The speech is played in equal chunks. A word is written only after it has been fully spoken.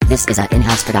This is an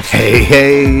in-house production.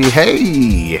 Hey,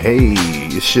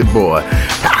 it's your boy,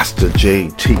 Pastor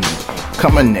JT,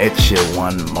 coming at you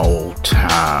one more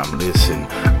time. Listen,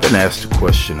 I've been asked a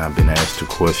question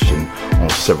on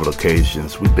several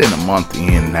occasions. We've been a month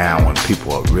in now, and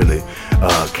people are really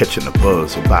catching the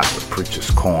buzz about the Preacher's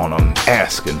Corner and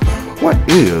asking, what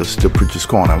is the Preacher's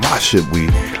Corner? Why should we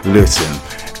listen?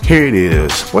 Here it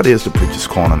is. What is the Preacher's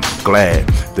Corner? I'm glad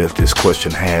that this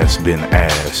question has been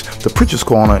asked. The Preacher's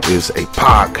Corner is a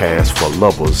podcast for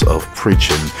lovers of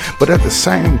preaching, but at the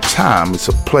same time, it's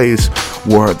a place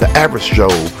where the average Joe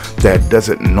that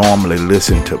doesn't normally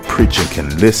listen to preaching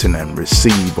can listen and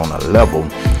receive on a level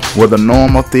where the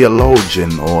normal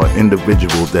theologian or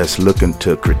individual that's looking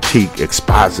to critique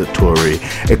expository,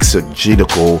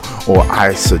 exegetical, or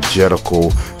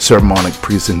eisegetical sermonic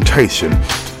presentation.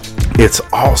 It's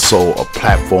also a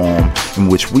platform in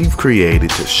which we've created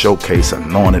to showcase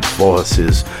anointed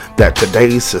voices that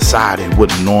today's society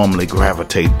wouldn't normally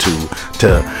gravitate to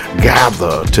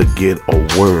gather to get a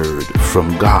word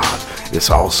from God. It's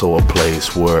also a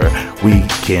place where we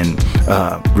can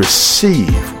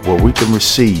receive.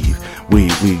 We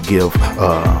give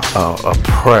a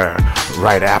prayer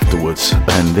right afterwards,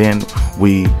 and then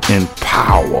we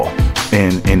empower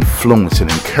and influence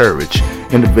and encourage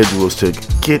individuals to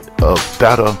get a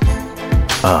better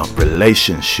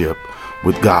relationship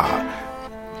with God.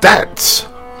 That's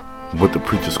what the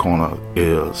Preacher's Corner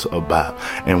is about,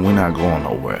 and we're not going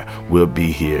nowhere. We'll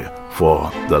be here for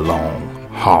the long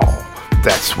haul.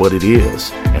 That's what it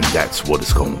is, and that's what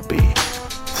it's going to be.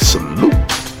 Salute.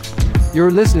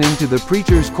 You're listening to the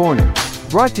Preacher's Corner,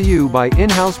 brought to you by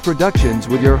In-House Productions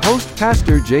with your host,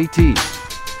 Pastor JT,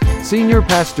 Senior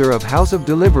Pastor of House of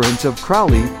Deliverance of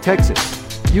Crowley, Texas.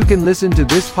 You can listen to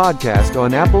this podcast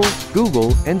on Apple,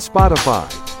 Google, and Spotify.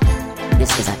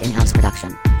 This is an in-house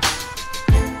production.